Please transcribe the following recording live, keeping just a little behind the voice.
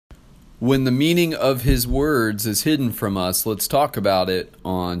When the meaning of his words is hidden from us, let's talk about it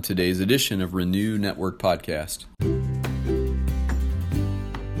on today's edition of Renew Network Podcast.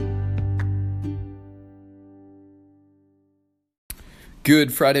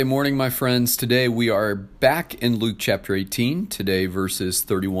 Good Friday morning, my friends. Today we are back in Luke chapter 18, today verses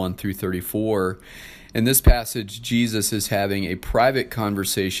 31 through 34. In this passage, Jesus is having a private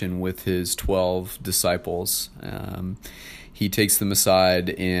conversation with his 12 disciples. He takes them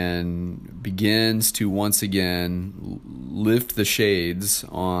aside and begins to once again lift the shades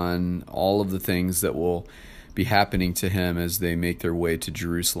on all of the things that will be happening to him as they make their way to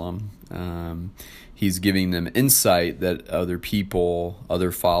Jerusalem. He's giving them insight that other people,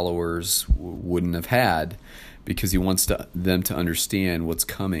 other followers wouldn't have had, because he wants them to understand what's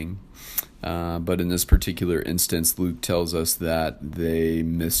coming. But in this particular instance, Luke tells us that they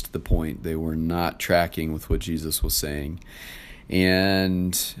missed the point. They were not tracking with what Jesus was saying.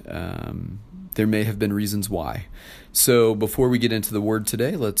 And there may have been reasons why. So before we get into the word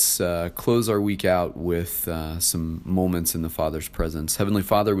today, let's close our week out with some moments in the Father's presence. Heavenly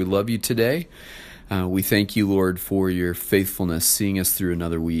Father, we love you today. We thank you, Lord, for your faithfulness, seeing us through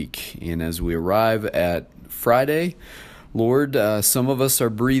another week. And as we arrive at Friday, Lord, some of us are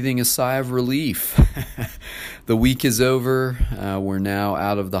breathing a sigh of relief. The week is over. We're now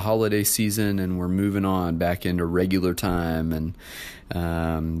out of the holiday season, and we're moving on back into regular time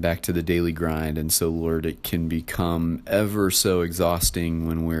and back to the daily grind. And so, Lord, it can become ever so exhausting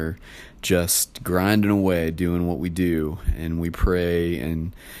when we're just grinding away, doing what we do. And we pray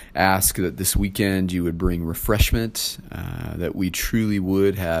and ask that this weekend you would bring refreshment, that we truly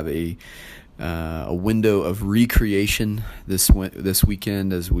would have a window of recreation this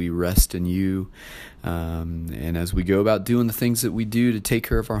weekend as we rest in you, and as we go about doing the things that we do to take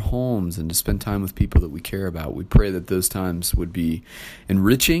care of our homes and to spend time with people that we care about. We pray that those times would be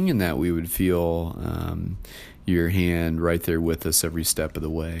enriching and that we would feel your hand right there with us every step of the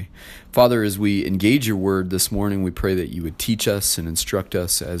way. Father, as we engage your word this morning, we pray that you would teach us and instruct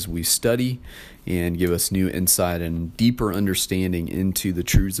us as we study and give us new insight and deeper understanding into the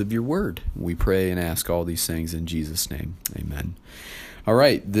truths of your word. We pray and ask all these things in Jesus' name. Amen. All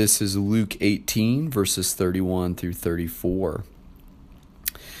right, this is Luke 18, verses 31 through 34.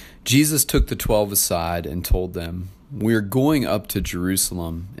 Jesus took the 12 aside and told them, "We are going up to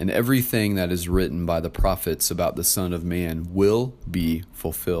Jerusalem, and everything that is written by the prophets about the Son of Man will be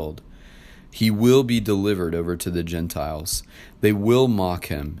fulfilled. He will be delivered over to the Gentiles. They will mock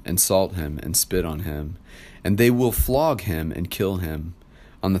him, insult him, and spit on him, and they will flog him and kill him.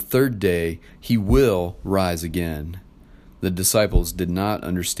 On the third day, he will rise again." The disciples did not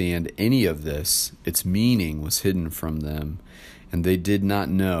understand any of this. Its meaning was hidden from them, and they did not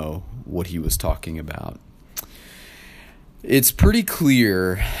know what he was talking about. It's pretty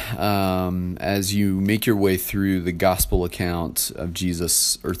clear as you make your way through the gospel account of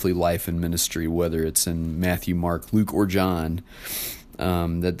Jesus' earthly life and ministry, whether it's in Matthew, Mark, Luke, or John,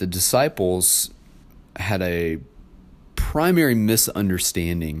 that the disciples had a primary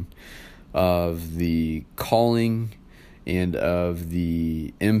misunderstanding of the calling and of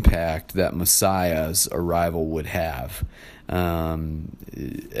the impact that Messiah's arrival would have.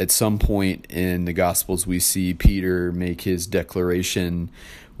 At some point in the Gospels, we see Peter make his declaration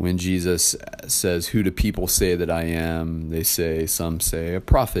when Jesus says, "Who do people say that I am?" Some say a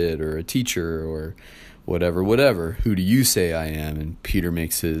prophet or a teacher or whatever. "Who do you say I am?" And Peter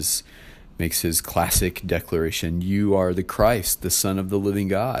makes his classic declaration, "You are the Christ, the Son of the living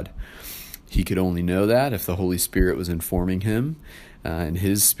God." He could only know that if the Holy Spirit was informing him and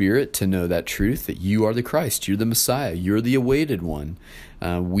his spirit to know that truth, that you are the Christ, you're the Messiah, you're the awaited one.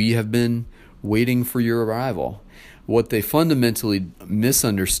 We have been waiting for your arrival. What they fundamentally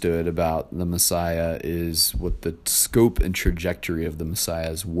misunderstood about the Messiah is what the scope and trajectory of the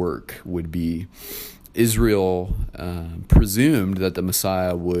Messiah's work would be. Israel presumed that the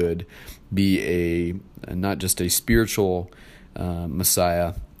Messiah would be not just a spiritual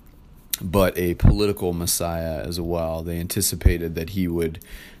Messiah, but a political Messiah as well. They anticipated that he would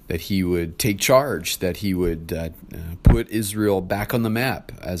take charge, that he would put Israel back on the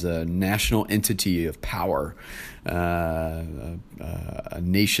map as a national entity of power, a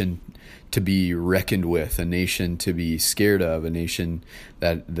nation to be reckoned with, a nation to be scared of, a nation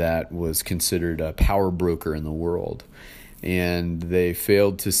that was considered a power broker in the world. And they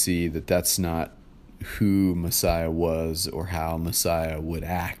failed to see that that's not who Messiah was or how Messiah would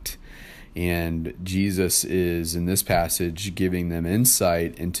act. And Jesus is, in this passage, giving them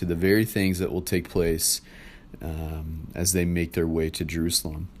insight into the very things that will take place as they make their way to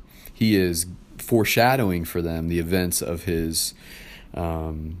Jerusalem. He is foreshadowing for them the events of his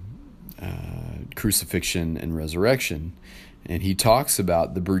crucifixion and resurrection. And he talks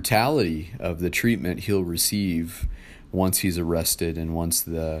about the brutality of the treatment he'll receive once he's arrested and once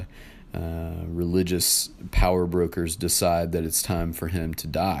the religious power brokers decide that it's time for him to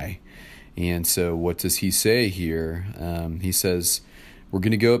die. And so what does he say here? He says, we're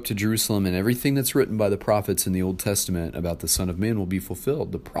going to go up to Jerusalem, and everything that's written by the prophets in the Old Testament about the Son of Man will be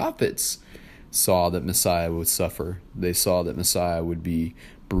fulfilled. The prophets saw that Messiah would suffer. They saw that Messiah would be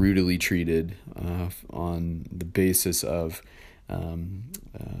brutally treated on the basis of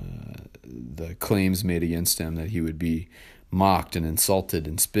the claims made against him, that he would be mocked and insulted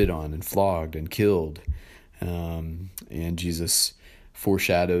and spit on and flogged and killed. And Jesus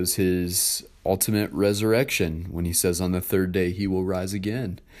foreshadows his ultimate resurrection when he says on the third day he will rise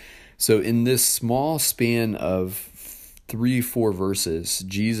again. So in this small span of 3-4 verses,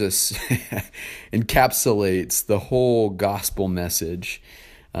 Jesus encapsulates the whole gospel message,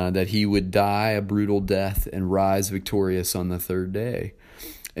 that he would die a brutal death and rise victorious on the third day.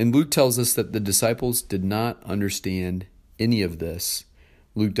 And Luke tells us that the disciples did not understand any of this.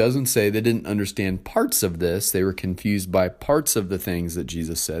 Luke doesn't say they didn't understand parts of this. They were confused by parts of the things that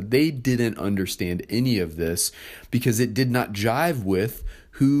Jesus said. They didn't understand any of this because it did not jive with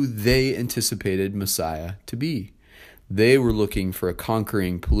who they anticipated Messiah to be. They were looking for a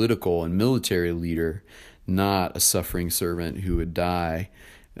conquering political and military leader, not a suffering servant who would die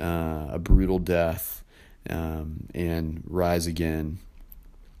a brutal death and rise again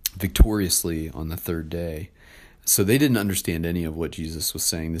victoriously on the third day. So they didn't understand any of what Jesus was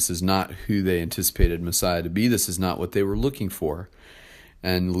saying. This is not who they anticipated Messiah to be. This is not what they were looking for.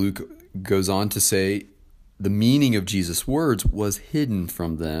 And Luke goes on to say the meaning of Jesus' words was hidden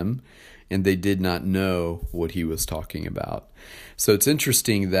from them, and they did not know what he was talking about. So it's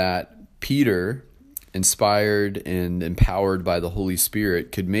interesting that Peter, inspired and empowered by the Holy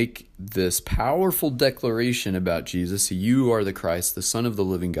Spirit, could make this powerful declaration about Jesus, you are the Christ, the Son of the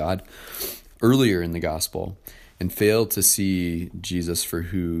living God, earlier in the gospel, and fail to see Jesus for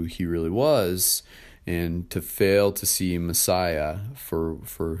who he really was, and to fail to see Messiah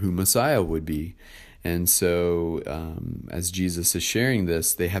for who Messiah would be. And so as Jesus is sharing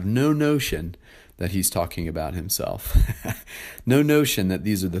this, they have no notion that he's talking about himself. No notion that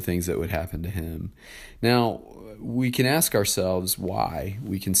these are the things that would happen to him. Now, we can ask ourselves why.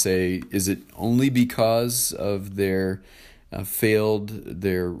 We can say, is it only because of their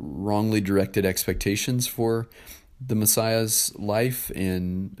their wrongly directed expectations for the Messiah's life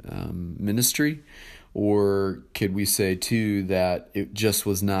and ministry? Or could we say, too, that it just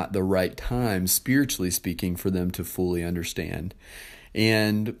was not the right time, spiritually speaking, for them to fully understand?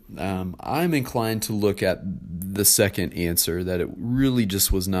 And I'm inclined to look at the second answer, that it really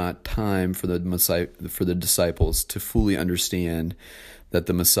just was not time for the disciples to fully understand that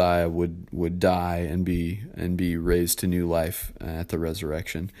the Messiah would die and be raised to new life at the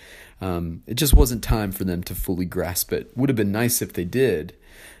resurrection. It just wasn't time for them to fully grasp it. Would have been nice if they did.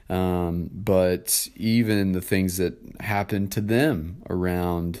 But even the things that happened to them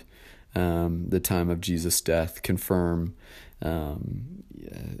around the time of Jesus' death confirm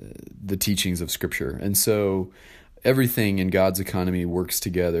the teachings of Scripture. And so everything in God's economy works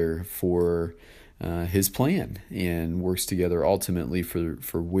together for his plan, and works together ultimately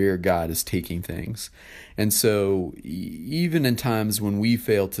for where God is taking things. And so even in times when we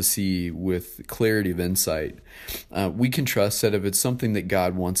fail to see with clarity of insight, we can trust that if it's something that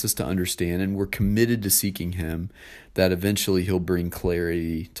God wants us to understand and we're committed to seeking him, that eventually he'll bring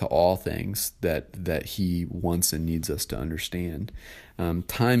clarity to all things that he wants and needs us to understand.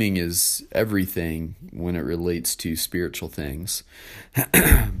 Timing is everything when it relates to spiritual things.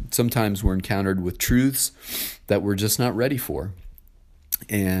 Sometimes we're encountered with truths that we're just not ready for.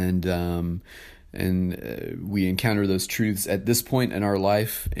 And we encounter those truths at this point in our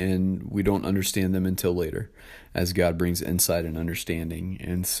life, and we don't understand them until later, as God brings insight and understanding.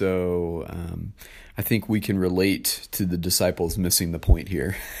 And so I think we can relate to the disciples missing the point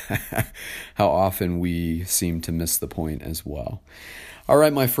here, how often we seem to miss the point as well. All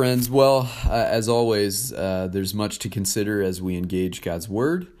right, my friends. Well, as always, there's much to consider as we engage God's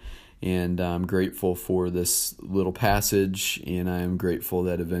Word. And I'm grateful for this little passage, and I am grateful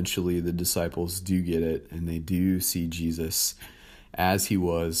that eventually the disciples do get it, and they do see Jesus as he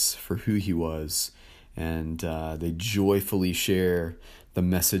was, for who he was, and they joyfully share the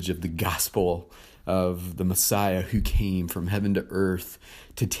message of the gospel of the Messiah who came from heaven to earth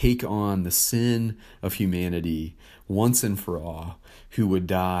to take on the sin of humanity once and for all, who would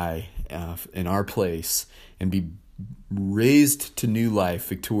die in our place and be raised to new life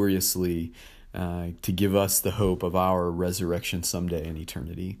victoriously to give us the hope of our resurrection someday in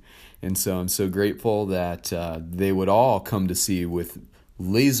eternity. And so I'm so grateful that they would all come to see with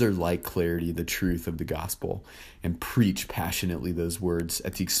laser-like clarity the truth of the gospel and preach passionately those words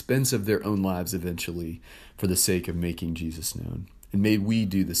at the expense of their own lives eventually for the sake of making Jesus known. And may we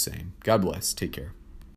do the same. God bless. Take care.